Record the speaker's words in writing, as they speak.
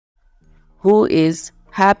who is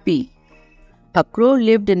happy. A crow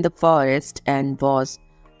lived in the forest and was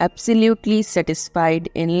absolutely satisfied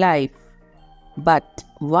in life. But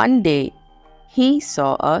one day he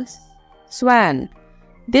saw a swan.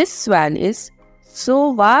 This swan is so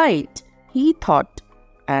white, he thought,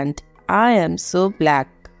 and I am so black.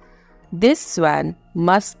 This swan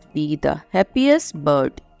must be the happiest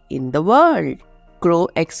bird in the world. Crow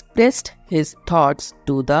expressed his thoughts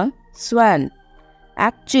to the swan.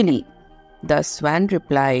 Actually, the swan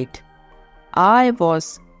replied, I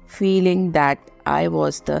was feeling that I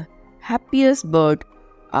was the happiest bird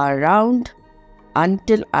around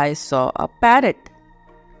until I saw a parrot,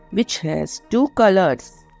 which has two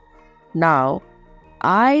colors. Now,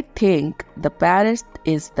 I think the parrot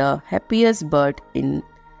is the happiest bird in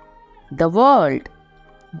the world.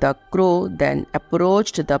 The crow then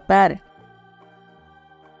approached the parrot.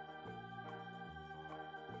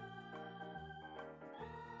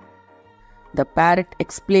 The parrot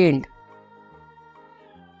explained,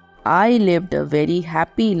 I lived a very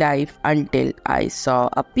happy life until I saw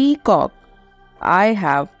a peacock. I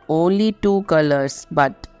have only two colors,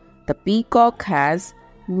 but the peacock has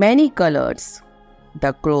many colors.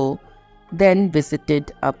 The crow then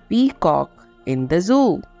visited a peacock in the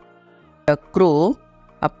zoo. The crow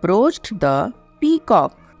approached the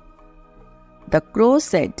peacock. The crow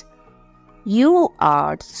said, You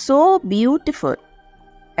are so beautiful.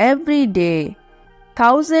 Every day,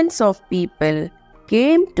 thousands of people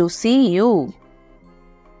came to see you.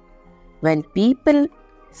 When people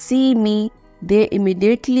see me, they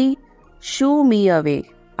immediately shoo me away.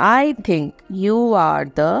 I think you are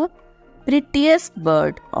the prettiest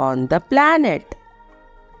bird on the planet.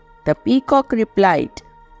 The peacock replied,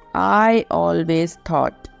 I always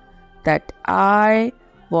thought that I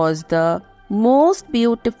was the most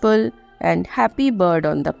beautiful and happy bird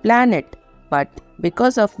on the planet, but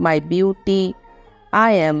because of my beauty,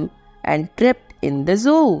 I am trapped in the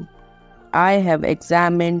zoo. I have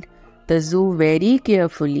examined the zoo very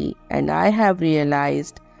carefully and I have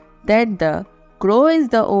realized that the crow is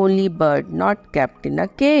the only bird not kept in a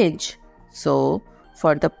cage. So,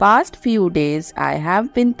 for the past few days, I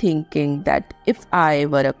have been thinking that if I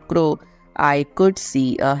were a crow, I could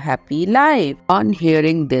see a happy life. On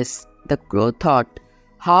hearing this, the crow thought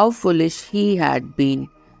how foolish he had been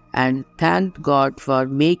and thanked God for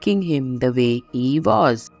making him the way he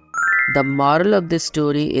was. The moral of this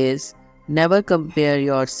story is never compare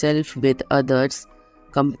yourself with others.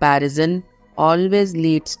 Comparison always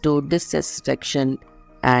leads to dissatisfaction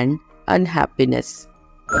and unhappiness.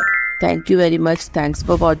 Thank you very much. Thanks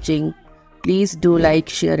for watching. Please do like,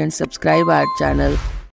 share and subscribe our channel.